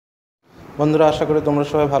বন্ধুরা, আশা করি তোমরা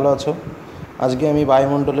সবাই ভালো আছো। আজকে আমি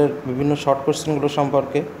বায়ুমণ্ডলের বিভিন্ন শর্ট কোশ্চেনগুলো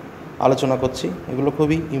সম্পর্কে আলোচনা করছি। এগুলো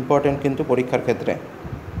খুবই ইম্পর্টেন্ট কিন্তু পরীক্ষার ক্ষেত্রে।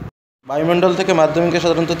 বায়ুমণ্ডল থেকে মাধ্যমিকে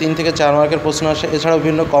সাধারণত 3 থেকে 4 মার্কের প্রশ্ন আসে। এছাড়াও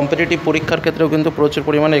বিভিন্ন কম্পিটিটিভ পরীক্ষার ক্ষেত্রেও কিন্তু প্রচুর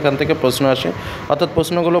পরিমাণে এখান থেকে প্রশ্ন আসে। অর্থাৎ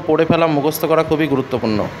প্রশ্নগুলো পড়ে ফেলা, মুখস্থ করা খুবই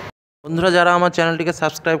গুরুত্বপূর্ণ। বন্ধুরা, যারা আমার চ্যানেলটিকে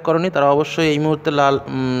সাবস্ক্রাইব করনি তারা অবশ্যই এই মুহূর্তে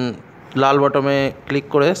লাল বটমে ক্লিক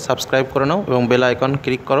করে সাবস্ক্রাইব করে নাও এবং বেল আইকন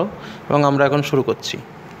ক্লিক করো এবং আমরা এখন শুরু করছি।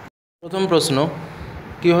 প্রথম প্রশ্ন,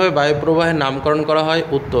 কীভাবে বায়ুপ্রবাহের নামকরণ করা হয়?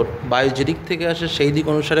 উত্তর, বায়ু যেদিক থেকে আসে সেই দিক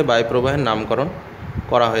অনুসারে বায়ুপ্রবাহের নামকরণ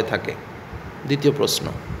করা হয়ে থাকে। দ্বিতীয় প্রশ্ন,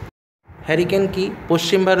 হ্যারিকেন কি?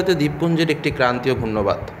 পশ্চিম ভারতে দ্বীপপুঞ্জের একটি ক্রান্তীয়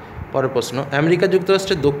ঘূর্ণবাত। পরের প্রশ্ন, আমেরিকা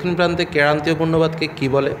যুক্তরাষ্ট্রের দক্ষিণ প্রান্তে ক্রান্তীয় ঘূর্ণবাতকে কী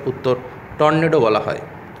বলে? উত্তর, টর্নেডো বলা হয়।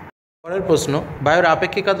 পরের প্রশ্ন, বায়ুর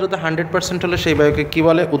আপেক্ষিক আর্দ্রতা 100% হলে সেই বায়ুকে কী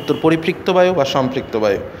বলে? উত্তর, পরিপৃক্ত বায়ু বা সম্পৃক্ত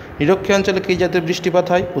বায়ু। নিরক্ষীয় অঞ্চলে কী জাতীয় বৃষ্টিপাত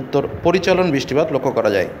হয়? উত্তর, পরিচলন বৃষ্টিপাত লক্ষ্য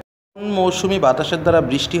করা যায়। কোন মৌসুমি বাতাসের দ্বারা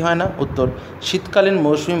বৃষ্টি হয় না? উত্তর, শীতকালীন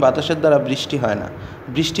মৌসুমি বাতাসের দ্বারা বৃষ্টি হয় না।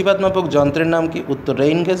 বৃষ্টিপাত মাপক যন্ত্রের নাম কি? উত্তর,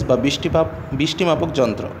 রেইন গেজ বা বৃষ্টি মাপক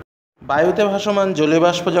যন্ত্র। বায়ুতে ভাসমান জলীয়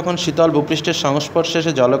বাষ্প যখন শীতল ভূপৃষ্ঠের সংস্পর্শে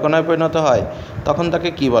এসে জলকণায় পরিণত হয় তখন তাকে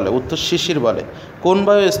কি বলে? উত্তর, শিশির বলে। কোন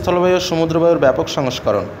বায়ু স্থলবায়ু ও সমুদ্রবায়ুর ব্যাপক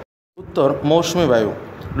সংস্করণ? উত্তর, মৌসুমি বায়ু।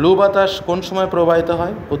 লু বাতাস কোন সময় প্রবাহিত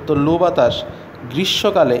হয়? উত্তর, লু বাতাস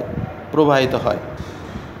গ্রীষ্মকালে প্রবাহিত হয়।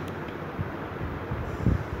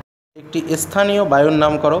 একটি স্থানীয় বায়ুর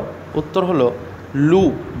নাম করো। উত্তর হলো লু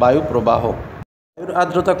বায়ু প্রবাহ। বায়ুর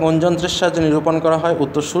আর্দ্রতা কোন যন্ত্রের সাহায্যে নিরূপণ করা হয়?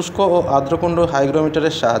 উত্তর, শুষ্ক ও আর্দ্রকুণ্ড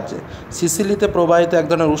হাইগ্রোমিটারের সাহায্যে। সিসিলিতে প্রবাহিত এক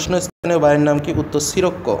ধরনের উষ্ণ স্থানীয় বায়ুর নাম কি? উত্তর,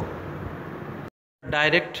 সিরক্ক।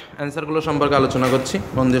 ডাইরেক্ট অ্যান্সারগুলো সম্পর্কে আলোচনা করছি,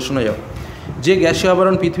 মন দিয়ে শুনে যাও। যে গ্যাসীয়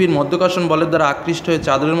আবরণ পৃথিবীর মধ্যাকর্ষণ বলের দ্বারা আকৃষ্ট হয়ে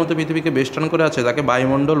চাদরের মতো পৃথিবীকে বেষ্টন করে আছে তাকে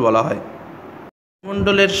বায়ুমণ্ডল বলা হয়।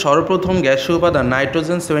 বায়ুমণ্ডলের সর্বপ্রথম গ্যাসীয় উপাদান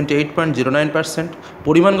নাইট্রোজেন 78.09%।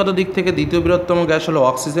 পরিমাণগত দিক থেকে দ্বিতীয় বৃহত্তম গ্যাস হলো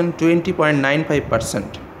অক্সিজেন 20.95%।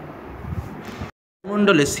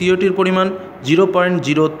 বায়ুমণ্ডলে সিওটির পরিমাণ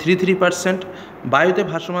 0.033%। বায়ুতে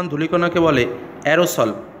ভাসমান ধূলিকণাকে বলে অ্যারোসল।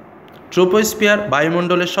 ট্রোপোস্ফিয়ার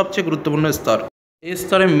বায়ুমণ্ডলের সবচেয়ে গুরুত্বপূর্ণ স্তর। এই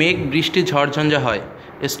স্তরে মেঘ, বৃষ্টি, ঝড়ঝঞ্ঝা হয়।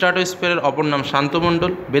 স্ট্র্যাটোস্ফিয়ারের অপর নাম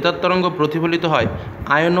শান্তমণ্ডল। বেতার তরঙ্গ প্রতিফলিত হয়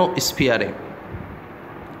আয়োনোস্ফিয়ারে।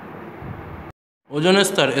 ওজোন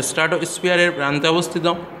স্তর স্ট্র্যাটোস্ফিয়ারের প্রান্তে অবস্থিত।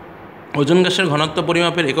 ওজোন গ্যাসের ঘনত্ব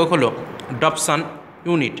পরিমাপের একক হলো ডপসন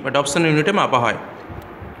ইউনিট বা ডপসন ইউনিটে মাপা হয়।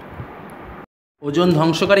 ওজোন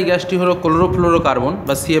ধ্বংসকারী গ্যাসটি হলো ক্লোরোফ্লোরোকার্বন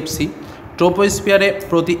বা সিএফসি। ট্রোপোস্ফিয়ারে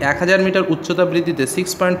প্রতি 1000 মিটার উচ্চতা বৃদ্ধিতে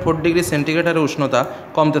 6.4 ডিগ্রি সেন্টিগ্রেডের উষ্ণতা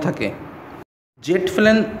কমতে থাকে। জেট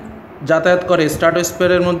প্লেন যাতায়াত করে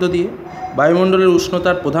স্ট্র্যাটোস্ফিয়ারের মধ্য দিয়ে। বায়ুমণ্ডলের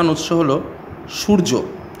উষ্ণতার প্রধান উৎস হলো সূর্য।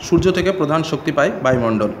 সূর্য থেকে প্রধান শক্তি পায়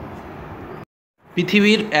বায়ুমণ্ডল।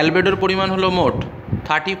 পৃথিবীর অ্যালবেডোর পরিমাণ হলো মোট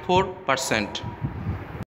 34%।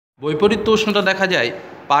 বৈপরীত্য উষ্ণতা দেখা যায়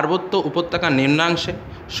পার্বত্য উপত্যকার নিম্নাংশে।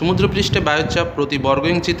 সমুদ্রপৃষ্ঠে বায়ুচাপ প্রতি বর্গ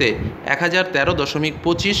ইঞ্চিতে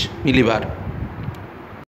 1013.25 মিলিবার।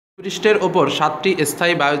 পৃষ্ঠের ওপর 7টি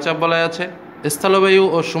স্থায়ী বায়ুচাপ বলয় আছে। স্থলবায়ু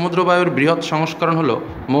ও সমুদ্রবায়ুর বৃহৎ সংস্করণ হলো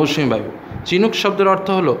মৌসুমী বায়ু। চিনুক শব্দের অর্থ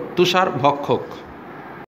হলো তুষার ভক্ষক।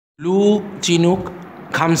 লু, চিনুক,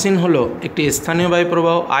 খামসিন হলো একটি স্থানীয়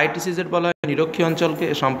বায়ুপ্রবাহ। আইটিসিজেড বলা হয় নিরক্ষীয় অঞ্চলকে।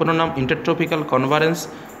 সম্পূর্ণ নাম ইন্টারট্রপিক্যাল কনভারেন্স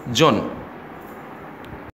জোন।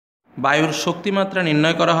 বায়ুর শক্তিমাত্রা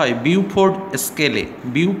নির্ণয় করা হয়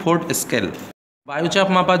বিউফোর্ড স্কেল। বায়ুচাপ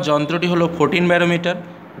মাপার যন্ত্রটি হলো 14 ব্যারোমিটার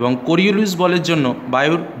এবং কোরিওলিস বলের জন্য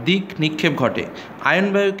বায়ুর দিক নিক্ষেপ ঘটে। আয়ন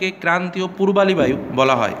বায়ুকে ক্রান্তীয় পূর্বালি বায়ু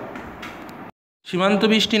বলা হয়। সীমান্ত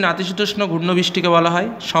বৃষ্টি নাতিশীতোষ্ণ ঘূর্ণবৃষ্টিকে বলা হয়।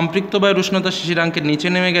 সম্পৃক্ত বায়ুর উষ্ণতা শিশিরাঙ্কের নিচে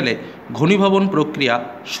নেমে গেলে ঘনীভবন প্রক্রিয়া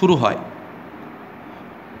শুরু হয়।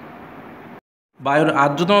 বায়ুর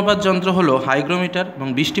আর্দ্রতা মাপার যন্ত্র হলো হাইগ্রোমিটার এবং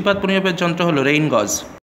বৃষ্টিপাত পরিমাপের যন্ত্র হলো রেইন গজ।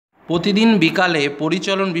 প্রতিদিন বিকালে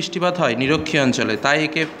পরিচলন বৃষ্টিপাত হয় নিরক্ষীয় অঞ্চলে, তাই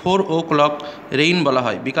একে 4 o'clock রেইন বলা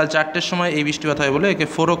হয়। বিকাল 4টের সময় এই বৃষ্টিপাত হয় বলে একে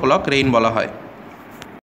 4 o'clock রেইন বলা হয়।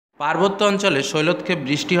 পার্বত্য অঞ্চলে শৈলক্ষেপ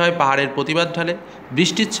বৃষ্টি হয় পাহাড়ের প্রতিবাদ ঢালে।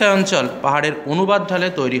 বৃষ্টিচ্ছায় অঞ্চল পাহাড়ের অনুবাদ ঢালে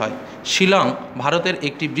তৈরি হয়। শিলং ভারতের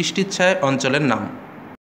একটি বৃষ্টিচ্ছায় অঞ্চলের নাম।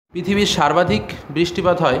 পৃথিবীর সর্বাধিক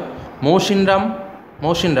বৃষ্টিপাত হয়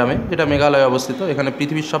মৌসিনরামে, যেটা মেঘালয়ে অবস্থিত। এখানে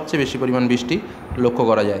পৃথিবীর সবচেয়ে বেশি পরিমাণ বৃষ্টি লক্ষ্য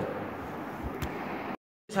করা যায়।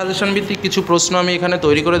 সাজেশন ভিত্তিক কিছু প্রশ্ন আমি এখানে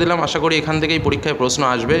তৈরি করে দিলাম। আশা করি এখান থেকেই পরীক্ষায় প্রশ্ন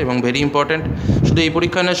আসবে এবং ভেরি ইম্পর্ট্যান্ট। শুধু এই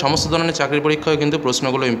পরীক্ষা নয়, সমস্ত ধরনের চাকরির পরীক্ষায় কিন্তু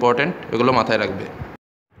প্রশ্নগুলো ইম্পর্ট্যান্ট, এগুলো মাথায় রাখবে।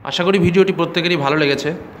 আশা করি ভিডিওটি প্রত্যেকেরই ভালো লেগেছে,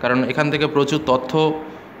 কারণ এখান থেকে প্রচুর তথ্য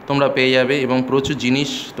তোমরা পেয়ে যাবে এবং প্রচুর জিনিস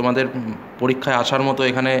তোমাদের পরীক্ষায় আসার মতো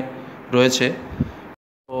এখানে রয়েছে।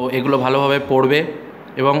 তো এগুলো ভালোভাবে পড়বে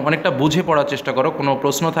এবং অনেকটা বুঝে পড়ার চেষ্টা করো। কোনো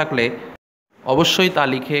প্রশ্ন থাকলে অবশ্যই তা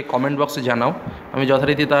লিখে কমেন্ট বক্সে জানাও, আমি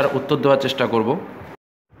যথারীতি তার উত্তর দেওয়ার চেষ্টা করব।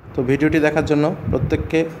 তো ভিডিওটি দেখার জন্য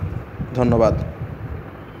প্রত্যেককে ধন্যবাদ।